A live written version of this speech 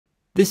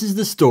This is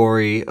the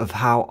story of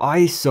how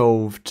I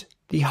solved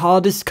the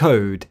hardest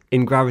code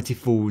in Gravity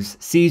Falls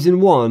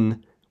Season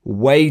 1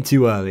 way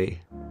too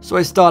early. So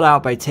I start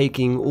out by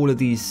taking all of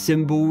these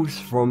symbols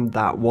from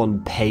that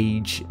one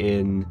page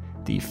in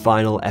the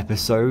final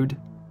episode.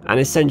 And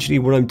essentially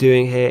what I'm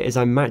doing here is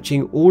I'm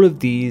matching all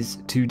of these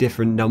to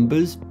different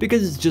numbers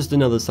because it's just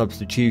another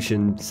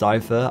substitution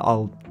cipher.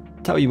 I'll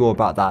tell you more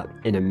about that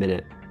in a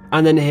minute.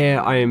 And then here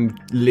I am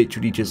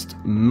literally just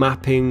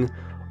mapping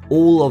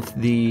all of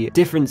the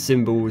different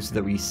symbols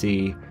that we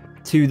see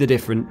to the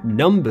different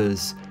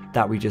numbers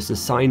that we just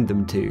assigned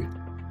them to.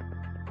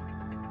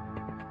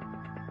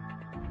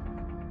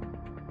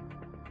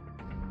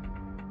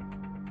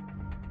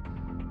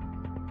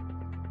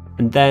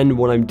 And then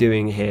what I'm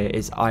doing here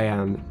is I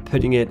am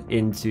putting it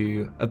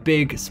into a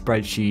big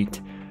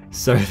spreadsheet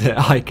so that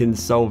I can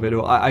solve it.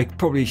 I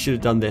probably should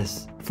have done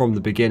this from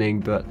the beginning,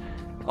 but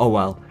oh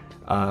well.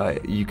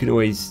 You can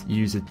always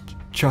use a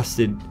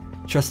trusty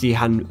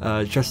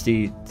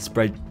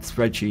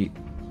spreadsheet.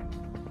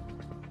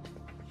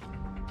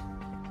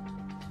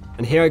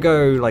 And here I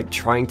go, like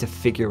trying to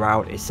figure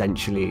out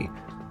essentially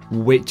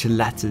which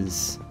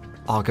letters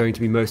are going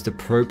to be most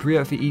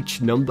appropriate for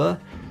each number.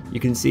 You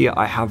can see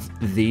I have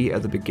the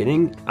at the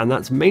beginning, and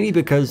that's mainly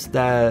because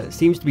there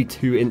seems to be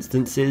two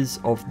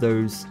instances of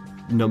those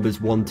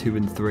numbers 1, 2,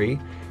 and 3.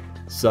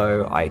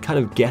 So I kind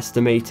of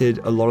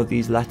guesstimated a lot of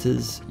these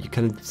letters. You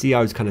can see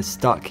I was kind of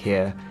stuck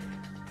here,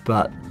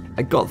 but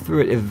I got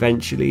through it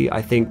eventually.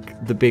 I think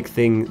the big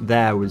thing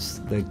there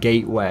was the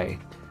gateway.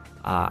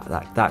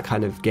 That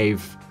kind of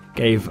gave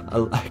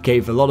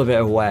a lot of it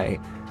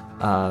away.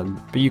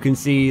 But you can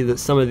see that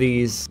some of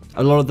these,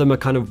 a lot of them are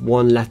kind of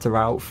one letter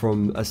out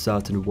from a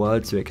certain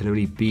word, so it can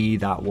only be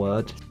that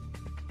word.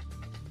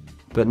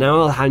 But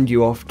now I'll hand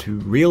you off to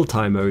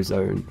Real-Time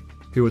Ozone,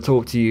 who will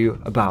talk to you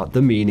about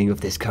the meaning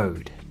of this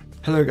code.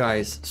 Hello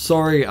guys,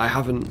 sorry I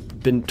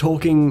haven't been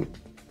talking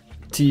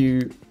to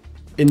you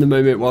in the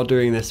moment while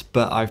doing this,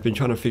 but I've been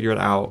trying to figure it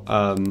out.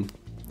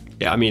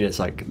 Yeah, I mean it's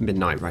like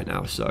midnight right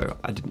now, so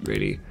I didn't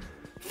really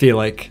feel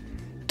like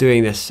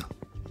doing this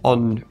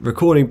on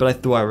recording, but I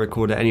thought I'd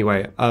record it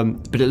anyway.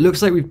 But it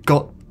looks like we've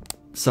got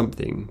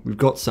something, we've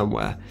got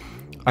somewhere.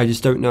 I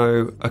just don't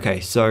know. Okay,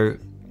 so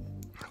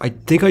I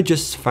think I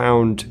just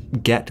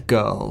found get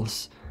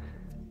girls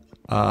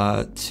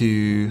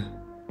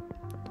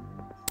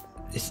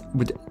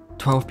would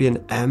 12 be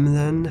an M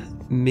then?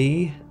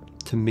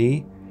 To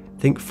me? I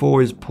think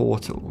 4 is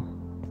portal.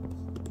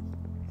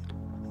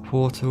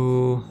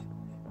 Portal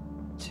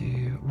to,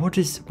 what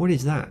is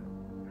that?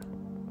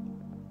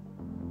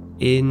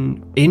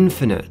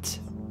 Infinite.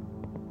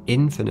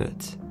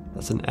 Infinite.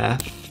 That's an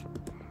F.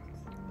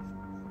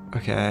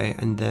 Okay,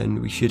 and then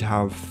we should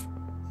have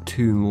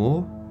 2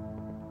 more.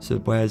 So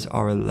where's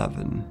our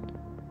 11?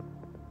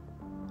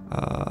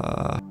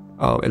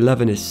 Oh,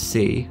 11 is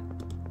C.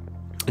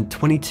 And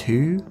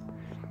 22?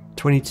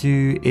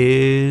 22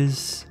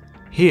 is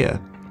here.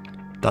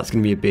 That's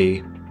going to be a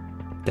B.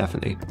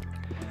 Definitely.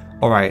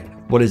 Alright,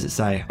 what does it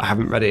say? I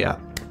haven't read it yet.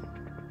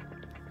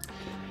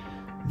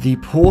 The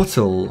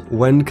portal,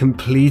 when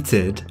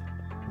completed,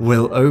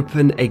 will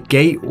open a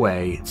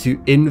gateway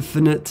to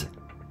infinite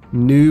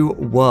new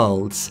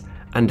worlds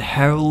and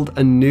herald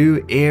a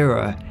new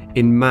era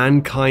in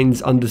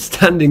mankind's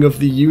understanding of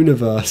the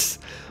universe.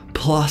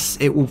 Plus,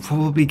 it will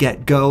probably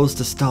get girls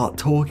to start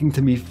talking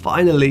to me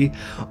finally.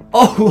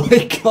 Oh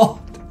my god!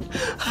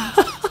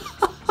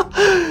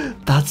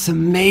 That's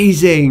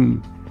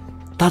amazing!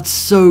 That's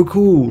so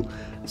cool!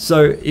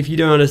 So, if you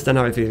don't understand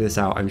how I figure this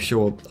out, I'm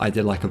sure I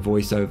did like a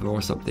voiceover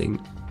or something.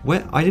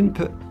 Where I didn't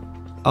put...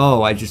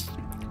 Oh, I just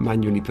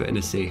manually put in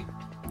a C.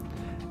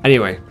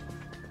 Anyway,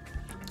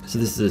 so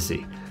this is a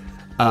C.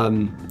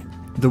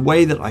 The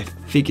way that I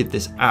figured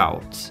this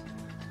out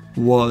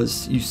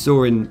was, you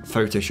saw in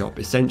Photoshop,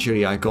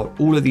 essentially I got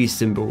all of these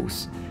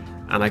symbols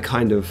and I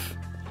kind of,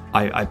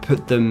 I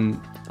put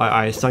them,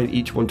 I assigned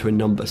each one to a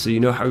number. So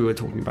you know how we were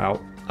talking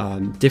about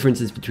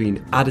differences between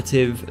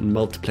additive and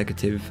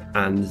multiplicative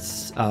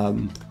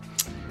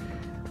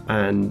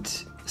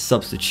and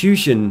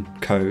substitution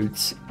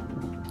codes.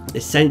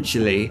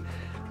 Essentially,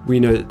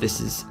 we know that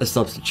this is a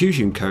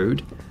substitution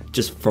code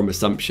just from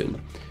assumption.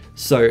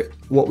 So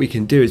what we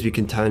can do is we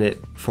can turn it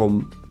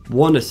from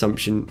one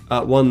assumption,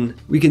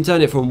 we can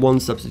turn it from one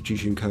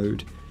substitution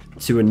code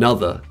to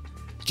another,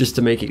 just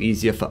to make it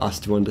easier for us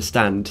to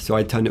understand. So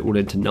I turn it all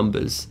into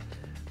numbers.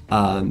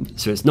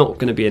 So it's not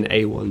going to be an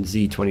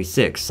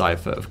A1Z26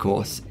 cipher, of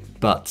course,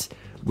 but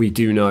we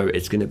do know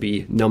it's going to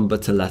be number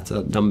to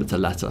letter, number to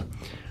letter.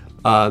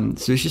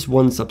 So it's just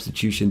one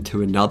substitution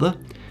to another.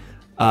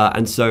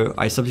 And so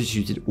I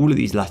substituted all of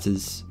these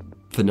letters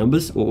for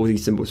numbers, or all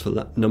these symbols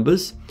for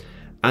numbers.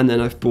 And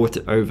then I've brought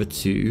it over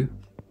to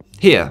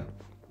here.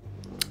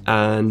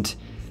 And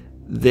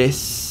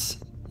this,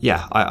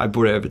 yeah, I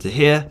brought it over to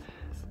here.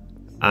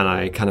 And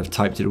I kind of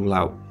typed it all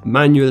out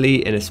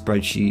manually in a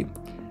spreadsheet.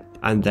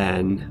 And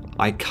then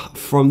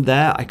from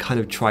there, I kind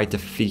of tried to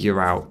figure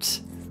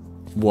out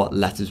what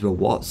letters were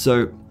what.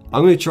 So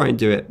I'm going to try and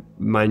do it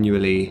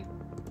manually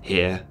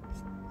here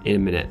in a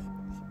minute,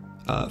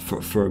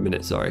 for a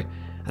minute, sorry,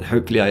 and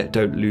hopefully I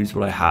don't lose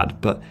what I had.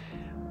 But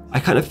I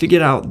kind of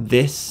figured out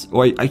this,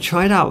 or I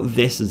tried out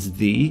this as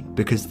the,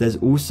 because there's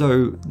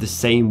also the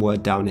same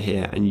word down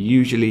here, and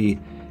usually,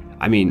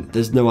 I mean,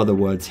 there's no other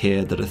words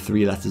here that are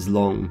 3 letters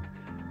long.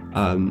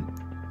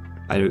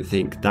 I don't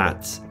think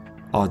that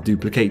are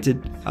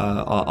duplicated,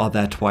 are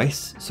there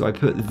twice. So I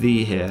put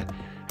the here,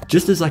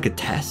 just as like a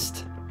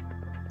test.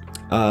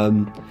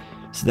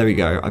 So there we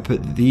go, I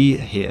put the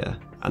here,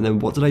 and then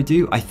what did I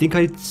do? I think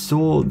I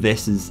saw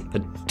this as a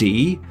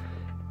D,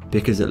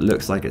 because it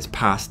looks like it's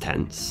past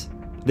tense.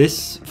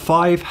 This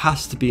 5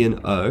 has to be an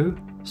O,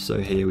 so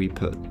here we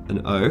put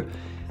an O,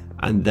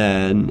 and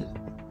then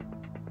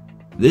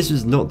this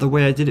was not the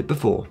way I did it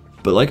before.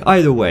 But like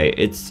either way,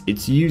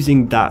 it's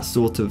using that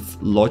sort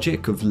of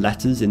logic of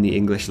letters in the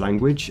English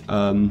language.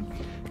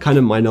 Kind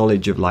of my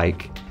knowledge of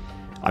like,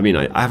 I mean,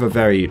 I have a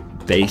very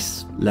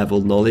base level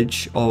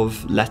knowledge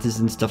of letters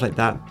and stuff like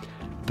that,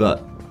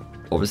 but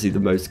obviously the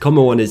most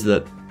common one is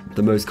that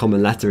the most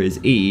common letter is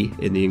E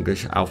in the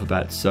English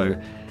alphabet. So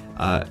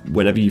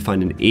whenever you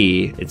find an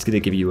E, it's going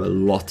to give you a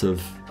lot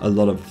of,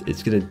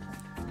 it's going to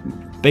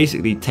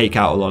basically take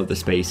out a lot of the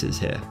spaces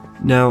here.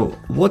 Now,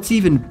 what's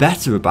even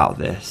better about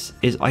this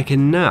is I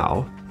can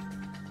now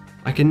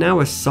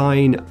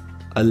assign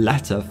a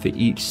letter for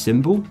each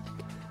symbol,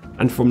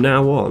 and from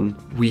now on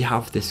we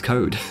have this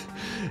code.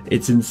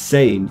 It's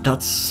insane.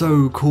 That's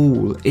so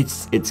cool.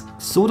 It's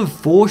sort of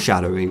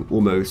foreshadowing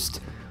almost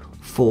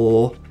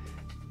for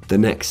the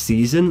next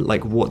season.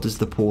 Like, what does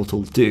the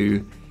portal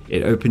do?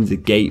 It opens a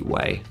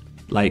gateway.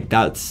 Like,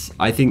 that's,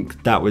 I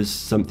think that was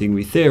something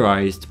we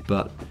theorized,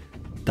 but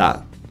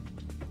that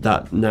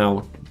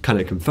now kind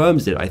of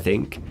confirms it, I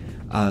think.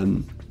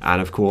 And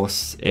of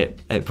course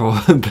it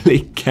probably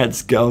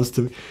gets girls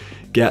to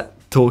get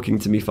talking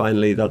to me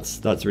finally.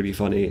 That's really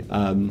funny.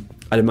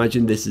 I'd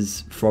imagine this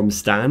is from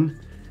Stan,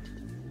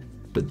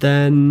 but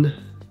then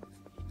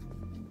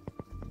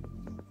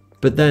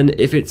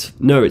if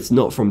it's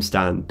not from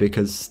Stan,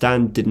 because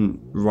Stan didn't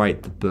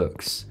write the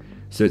books,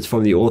 so it's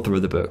from the author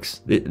of the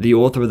books. The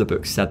author of the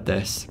books said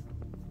this,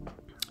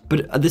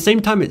 but at the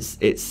same time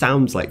it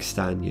sounds like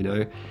Stan, you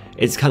know.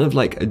 It's kind of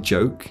like a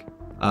joke.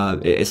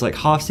 It's like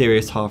half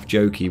serious, half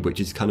jokey, which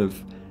is kind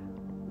of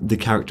the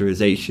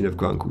characterization of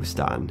Grunkle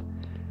Stan.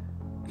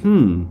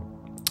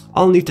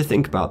 I'll need to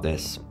think about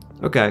this.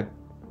 Okay,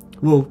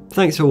 well,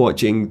 thanks for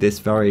watching this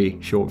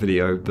very short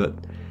video, but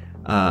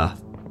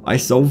I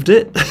solved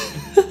it.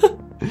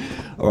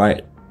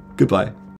 Alright, goodbye.